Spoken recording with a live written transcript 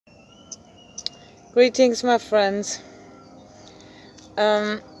Greetings, my friends.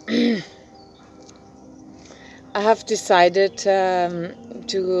 I have decided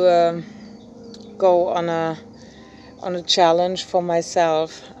to go on a challenge for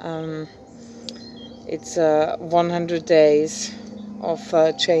myself. It's 100 days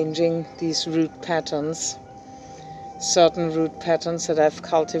of changing these root patterns, certain root patterns that I've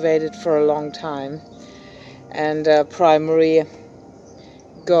cultivated for a long time, and primary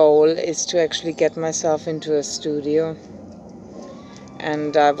goal is to actually get myself into a studio,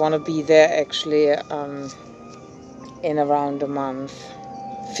 and I want to be there actually in around a month,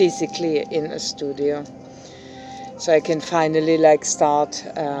 physically in a studio, so I can finally start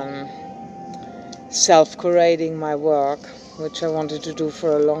self-curating my work, which I wanted to do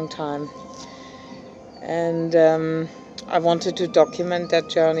for a long time. And I wanted to document that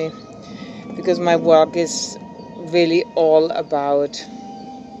journey because my work is really all about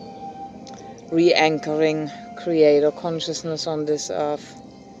re-anchoring creator consciousness on this earth.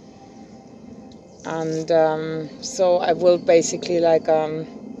 And so I will basically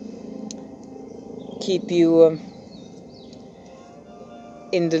keep you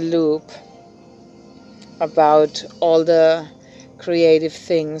in the loop about all the creative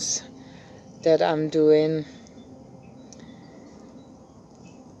things that I'm doing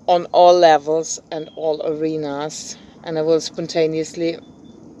on all levels and all arenas, and I will spontaneously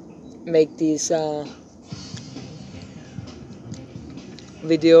make these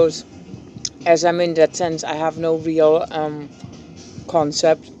videos, as I'm in that sense I have no real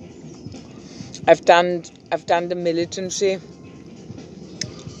concept. I've done the militancy,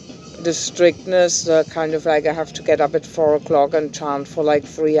 the strictness, kind of I have to get up at 4 o'clock and chant for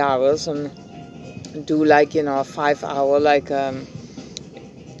 3 hours and do a 5-hour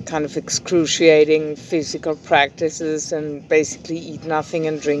kind of excruciating physical practices, and basically eat nothing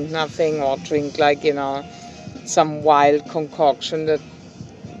and drink nothing, or drink some wild concoction that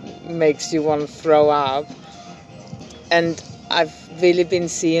makes you want to throw up. And I've really been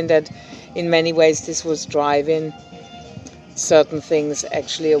seeing that in many ways this was driving certain things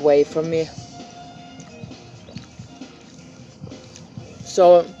actually away from me.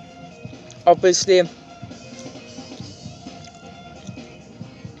 So obviously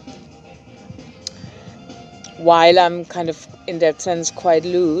while I'm kind of in that sense quite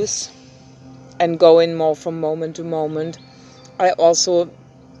loose and going more from moment to moment, I also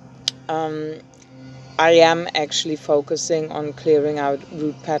I am actually focusing on clearing out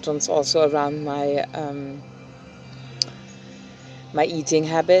root patterns also around my my eating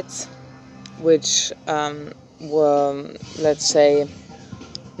habits, which were, let's say,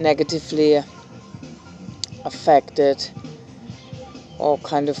 negatively affected, or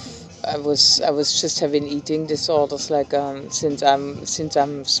kind of I was just having eating disorders since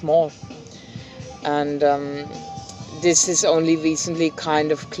I'm small, and this is only recently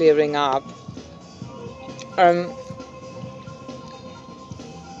kind of clearing up.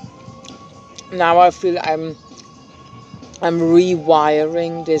 Now I feel I'm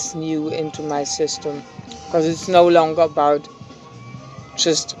rewiring this new into my system, because it's no longer about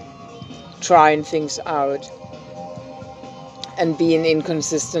just trying things out and being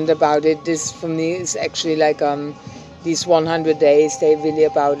inconsistent about it. This for me is actually these 100 days, they're really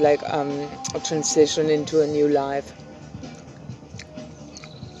about a transition into a new life.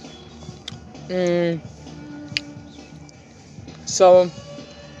 So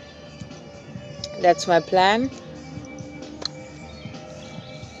that's my plan.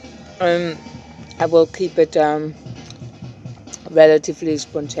 I will keep it relatively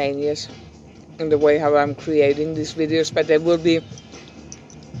spontaneous in the way how I'm creating these videos, but I will be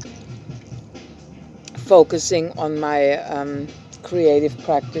focusing on my creative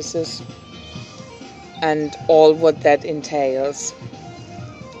practices and all what that entails.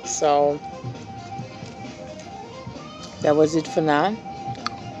 So that was it for now.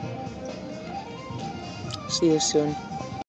 See you soon.